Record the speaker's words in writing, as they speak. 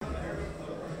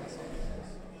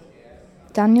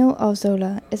Daniel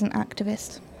Arzola is an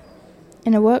activist.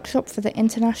 In a workshop for the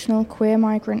International Queer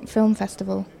Migrant Film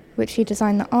Festival, which he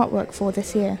designed the artwork for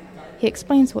this year, he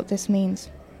explains what this means.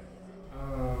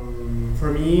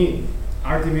 For me,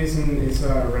 artivism is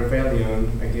a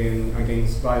rebellion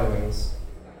against violence.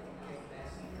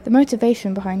 The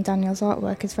motivation behind Daniel's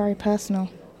artwork is very personal.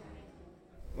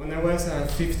 When I was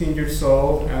 15 years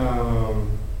old,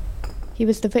 he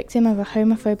was the victim of a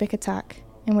homophobic attack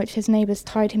in which his neighbours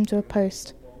tied him to a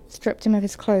post, stripped him of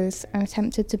his clothes and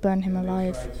attempted to burn him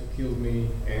alive. They tried to kill me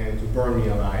and to burn me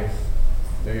alive.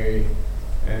 They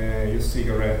used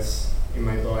cigarettes in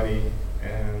my body.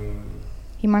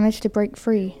 He managed to break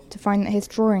free to find that his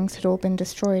drawings had all been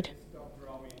destroyed.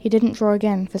 He didn't draw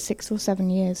again for 6 or 7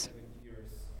 years.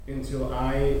 Until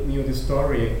I knew the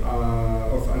story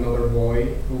of another boy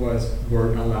who was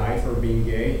burned alive for being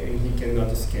gay and he cannot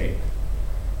escape.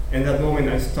 In that moment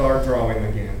I started drawing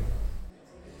again.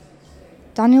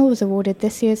 Daniel was awarded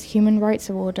this year's Human Rights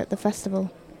Award at the festival.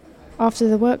 After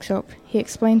the workshop, he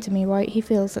explained to me why he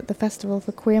feels that the Festival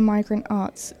for Queer Migrant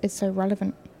Arts is so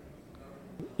relevant.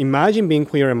 Imagine being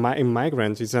queer and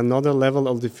migrant. It's another level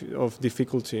of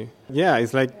difficulty. Yeah,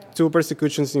 it's like 2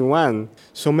 persecutions in one.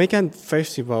 So make a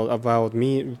festival about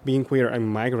me being queer and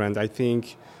migrant, I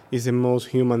think, is the most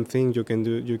human thing you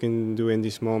can do in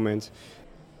this moment.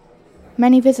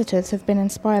 Many visitors have been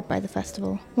inspired by the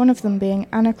festival, one of them being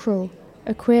Anna Krul,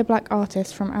 a queer black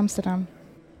artist from Amsterdam.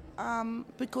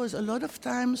 Because a lot of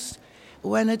times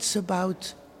when it's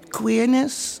about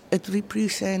queerness, it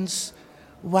represents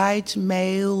white,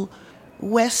 male,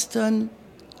 Western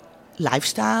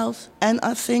lifestyles. And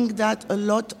I think that a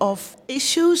lot of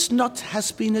issues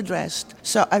has been addressed.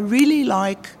 So I really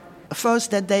like, first,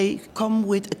 that they come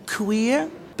with a queer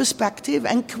perspective,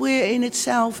 and queer in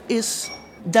itself is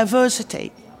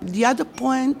diversity. The other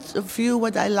point of view,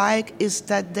 what I like, is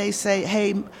that they say,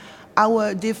 hey,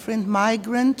 our different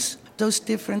migrants, those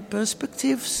different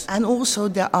perspectives, and also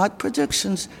their art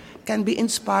productions can be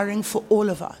inspiring for all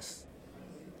of us.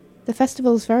 The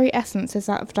festival's very essence is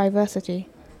that of diversity.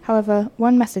 However,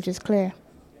 one message is clear.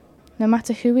 No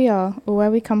matter who we are or where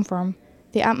we come from,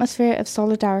 the atmosphere of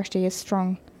solidarity is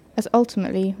strong, as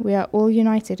ultimately we are all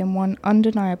united in one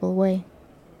undeniable way.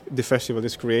 The festival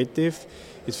is creative,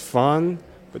 it's fun,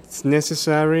 but it's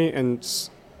necessary, and it's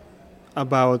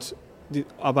about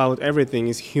everything.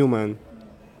 It's human.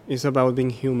 It's about being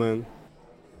human.